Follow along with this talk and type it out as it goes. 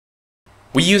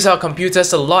We use our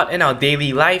computers a lot in our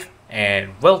daily life,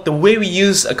 and well, the way we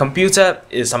use a computer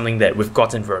is something that we've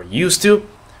gotten very used to.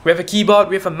 We have a keyboard,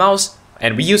 we have a mouse,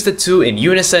 and we use the two in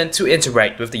unison to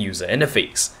interact with the user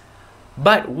interface.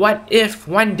 But what if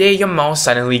one day your mouse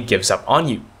suddenly gives up on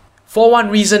you? For one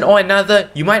reason or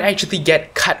another, you might actually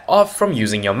get cut off from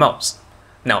using your mouse.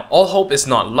 Now, all hope is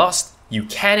not lost. You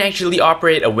can actually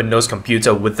operate a Windows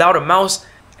computer without a mouse,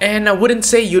 and I wouldn't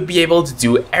say you'd be able to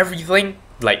do everything.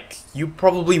 Like, you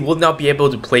probably would not be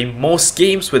able to play most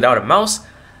games without a mouse,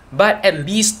 but at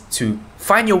least to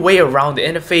find your way around the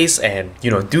interface and,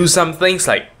 do some things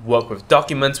like work with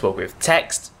documents, work with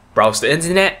text, browse the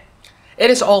internet, it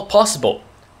is all possible.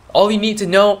 All you need to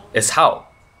know is how.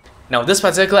 Now, this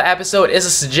particular episode is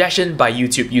a suggestion by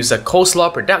YouTube user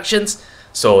Coleslaw Productions,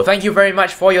 so thank you very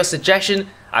much for your suggestion.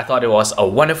 I thought it was a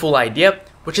wonderful idea,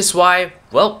 which is why,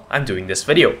 well, I'm doing this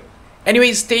video.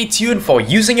 Anyways, stay tuned for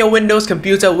using your Windows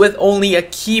computer with only a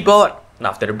keyboard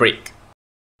after the break.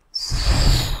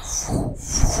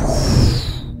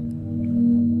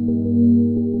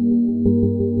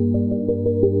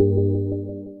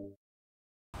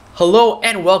 Hello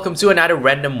and welcome to another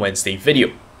Random Wednesday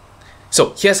video.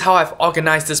 So here's how I've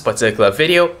organized this particular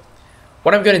video.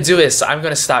 What I'm going to do is I'm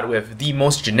going to start with the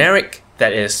most generic,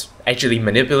 that is actually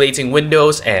manipulating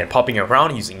Windows and popping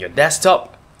around using your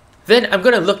desktop. Then I'm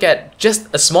going to look at just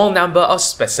a small number of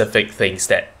specific things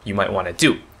that you might want to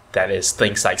do. That is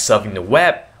things like surfing the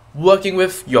web, working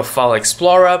with your file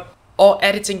explorer, or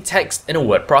editing text in a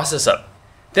word processor.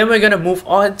 Then we're going to move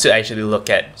on to actually look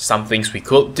at some things we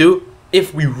could do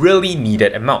if we really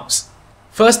needed a mouse.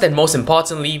 First and most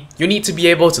importantly, you need to be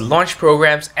able to launch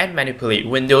programs and manipulate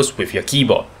Windows with your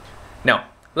keyboard. Now,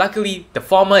 luckily, the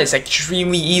former is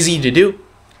extremely easy to do.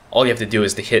 All you have to do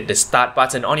is to hit the start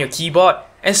button on your keyboard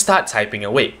and start typing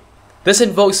away. This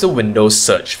invokes the Windows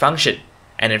search function,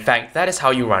 and in fact that is how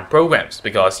you run programs,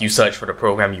 because you search for the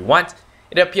program you want,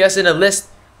 it appears in a list,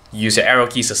 you use your arrow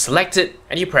keys to select it,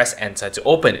 and you press enter to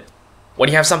open it. When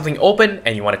you have something open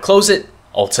and you want to close it,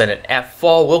 alternate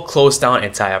F4 will close down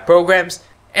entire programs,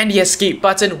 and the escape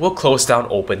button will close down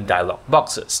open dialog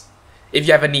boxes. If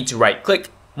you ever need to right click,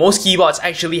 most keyboards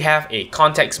actually have a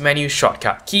context menu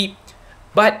shortcut key,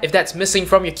 but if that's missing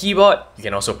from your keyboard, you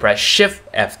can also press Shift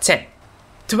F10.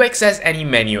 To access any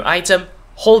menu item,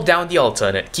 hold down the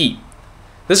alternate key.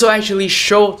 This will actually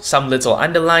show some little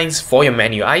underlines for your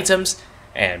menu items,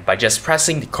 and by just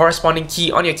pressing the corresponding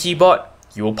key on your keyboard,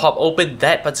 you will pop open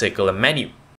that particular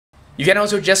menu. You can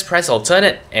also just press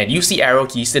alternate and use the arrow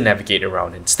keys to navigate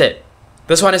around instead.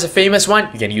 This one is a famous one.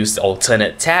 You can use the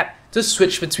alternate tab to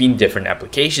switch between different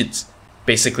applications.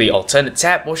 Basically, alternate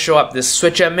tab will show up this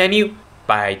switcher menu.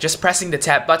 By just pressing the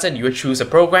tab button, you will choose a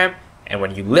program, and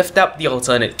when you lift up the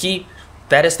alternate key,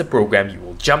 that is the program you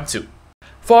will jump to.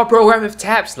 For a program with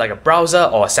tabs like a browser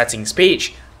or a settings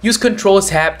page, use Control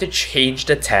tab to change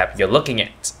the tab you're looking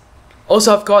at.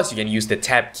 Also, of course, you can use the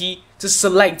tab key to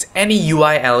select any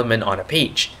UI element on a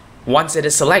page. Once it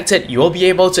is selected, you will be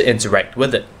able to interact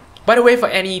with it. By the way, for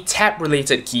any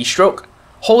tab-related keystroke,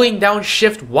 holding down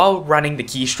Shift while running the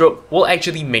keystroke will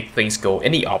actually make things go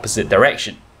in the opposite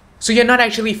direction. So you're not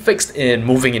actually fixed in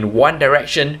moving in one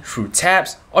direction through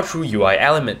tabs or through UI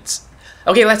elements.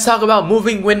 Okay, let's talk about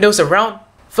moving windows around.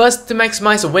 First, to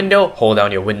maximize a window, hold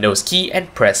down your Windows key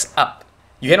and press up.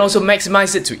 You can also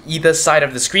maximize it to either side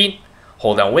of the screen.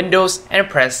 Hold down Windows and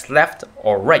press left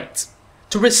or right.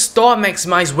 To restore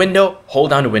maximize window,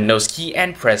 hold down the Windows key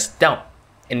and press down.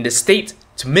 In this state,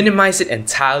 to minimize it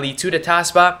entirely to the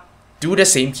taskbar, do the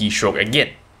same keystroke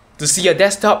again. To see your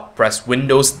desktop, press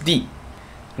Windows D.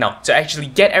 Now, to actually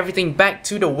get everything back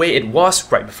to the way it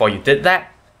was right before you did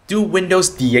that, do Windows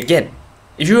D again.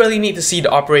 If you really need to see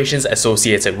the operations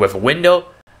associated with a window,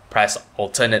 press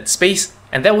alternate space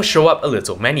and that will show up a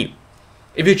little menu.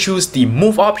 If you choose the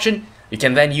move option, you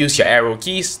can then use your arrow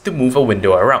keys to move a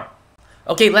window around.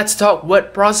 Okay, let's talk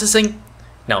word processing.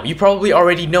 Now, you probably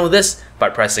already know this,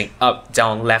 but pressing up,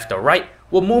 down, left or right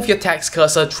will move your text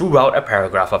cursor throughout a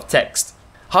paragraph of text.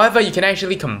 However, you can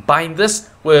actually combine this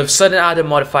with certain other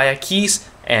modifier keys,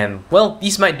 and well,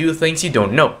 these might do things you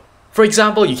don't know. For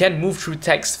example, you can move through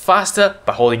text faster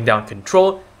by holding down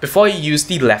Ctrl before you use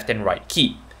the left and right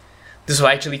key. This will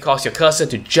actually cause your cursor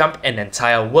to jump an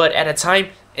entire word at a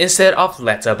time instead of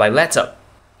letter by letter.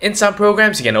 In some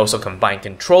programs, you can also combine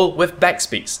Ctrl with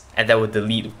backspace, and that will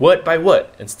delete word by word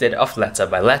instead of letter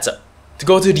by letter. To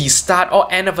go to the start or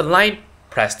end of a line,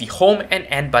 press the home and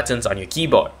end buttons on your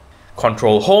keyboard.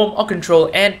 Ctrl home or Ctrl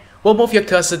end will move your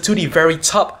cursor to the very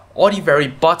top or the very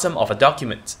bottom of a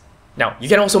document. Now, you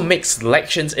can also make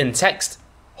selections in text.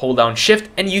 Hold down Shift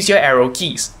and use your arrow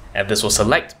keys. and this will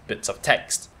select bits of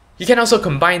text. You can also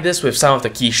combine this with some of the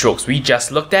keystrokes we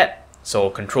just looked at, so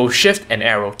Control Shift and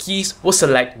arrow keys will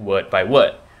select word by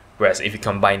word, whereas if you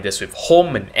combine this with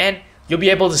Home and End, you'll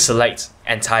be able to select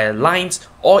entire lines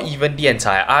or even the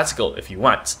entire article if you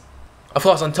want. Of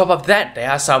course, on top of that,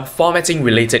 there are some formatting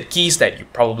related keys that you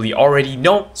probably already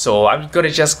know, so I'm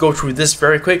gonna just go through this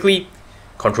very quickly.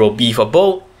 Control B for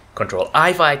bold, Control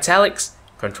I for italics,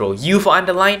 Control U for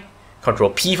underline, Control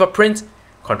P for print,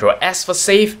 Control S for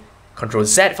save, Control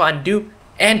Z for undo,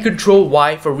 and Control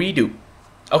Y for redo.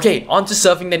 Okay, on to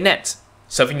surfing the net.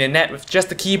 Surfing the net with just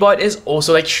the keyboard is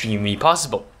also extremely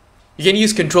possible. You can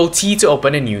use Control T to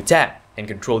open a new tab, and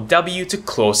Control W to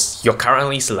close your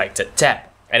currently selected tab.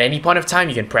 At any point of time,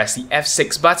 you can press the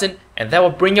F6 button, and that will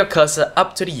bring your cursor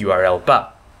up to the URL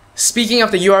bar. Speaking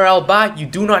of the URL bar, you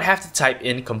do not have to type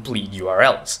in complete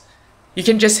URLs. You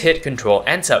can just hit Control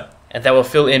Enter, and that will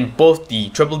fill in both the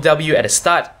www at the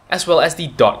start as well as the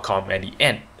 .com at the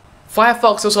end.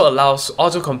 Firefox also allows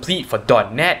autocomplete for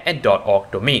 .net and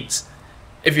 .org domains.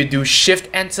 If you do Shift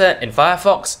Enter in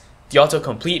Firefox, the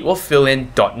autocomplete will fill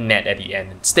in .net at the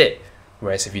end instead,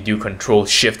 whereas if you do Control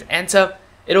Shift Enter,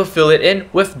 it'll fill it in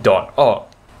with .org.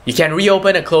 You can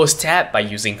reopen a closed tab by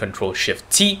using Control Shift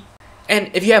T, and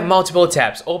if you have multiple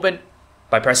tabs open,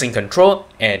 by pressing Control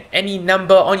and any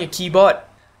number on your keyboard,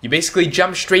 you basically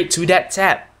jump straight to that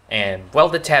tab, and well,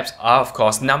 the tabs are of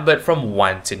course numbered from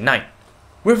 1 to 9.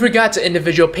 With regard to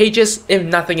individual pages, if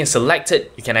nothing is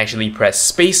selected, you can actually press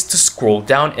space to scroll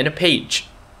down in a page.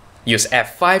 Use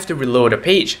F5 to reload a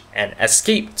page, and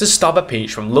escape to stop a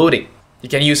page from loading. You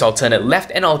can use alternate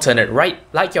left and alternate right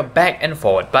like your back and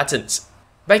forward buttons.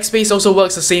 Backspace also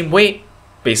works the same way.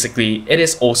 Basically, it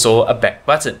is also a back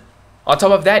button. On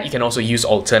top of that, you can also use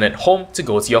alternate home to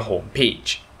go to your home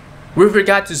page. With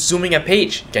regard to zooming a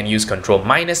page, you can use Ctrl-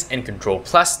 and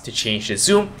Ctrl+ to change the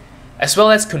zoom, as well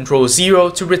as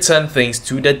Ctrl-0 to return things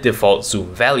to the default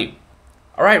zoom value.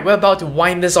 Alright, we're about to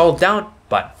wind this all down,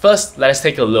 but first let us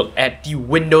take a look at the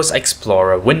Windows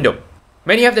Explorer window.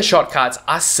 Many of the shortcuts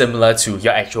are similar to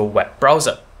your actual web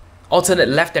browser. Alternate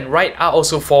left and right are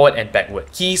also forward and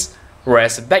backward keys,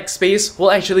 whereas backspace will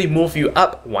actually move you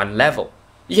up one level.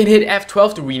 You can hit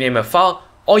F12 to rename a file,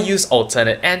 or use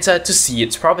alternate enter to see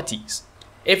its properties.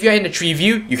 If you're in the tree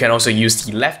view, you can also use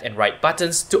the left and right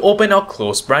buttons to open or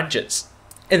close branches.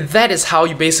 And that is how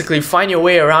you basically find your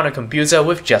way around a computer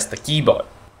with just the keyboard.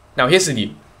 Now here's the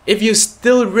deal. If you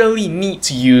still really need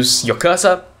to use your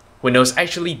cursor, Windows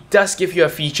actually does give you a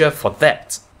feature for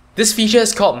that. This feature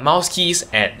is called mouse keys,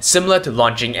 and similar to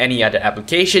launching any other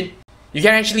application, you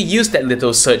can actually use that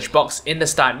little search box in the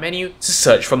start menu to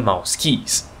search for mouse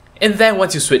keys. And then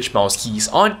once you switch mouse keys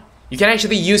on, you can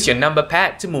actually use your number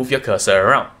pad to move your cursor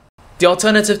around. The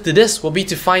alternative to this will be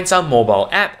to find some mobile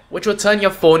app which will turn your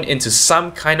phone into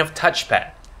some kind of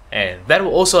touchpad, and that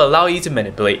will also allow you to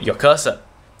manipulate your cursor.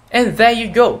 And there you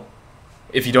go!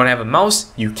 If you don't have a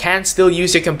mouse, you can still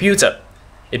use your computer.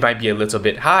 It might be a little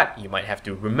bit hard, you might have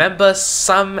to remember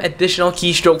some additional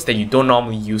keystrokes that you don't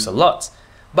normally use a lot,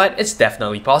 but it's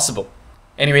definitely possible.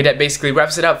 Anyway, that basically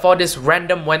wraps it up for this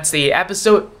random Wednesday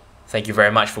episode. Thank you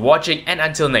very much for watching, and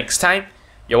until next time,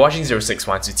 you're watching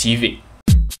 0612 TV.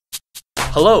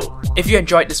 Hello! If you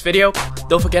enjoyed this video,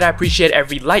 don't forget I appreciate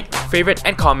every like, favorite,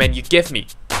 and comment you give me.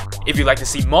 If you'd like to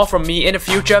see more from me in the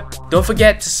future, don't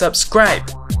forget to subscribe.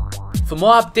 For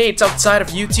more updates outside of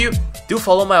YouTube, do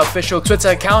follow my official Twitter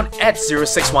account at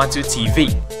 0612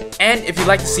 TV. And if you'd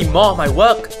like to see more of my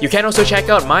work, you can also check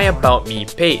out my About Me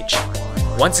page.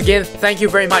 Once again, thank you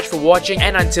very much for watching,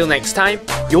 and until next time,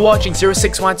 you're watching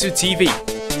 0612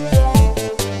 TV.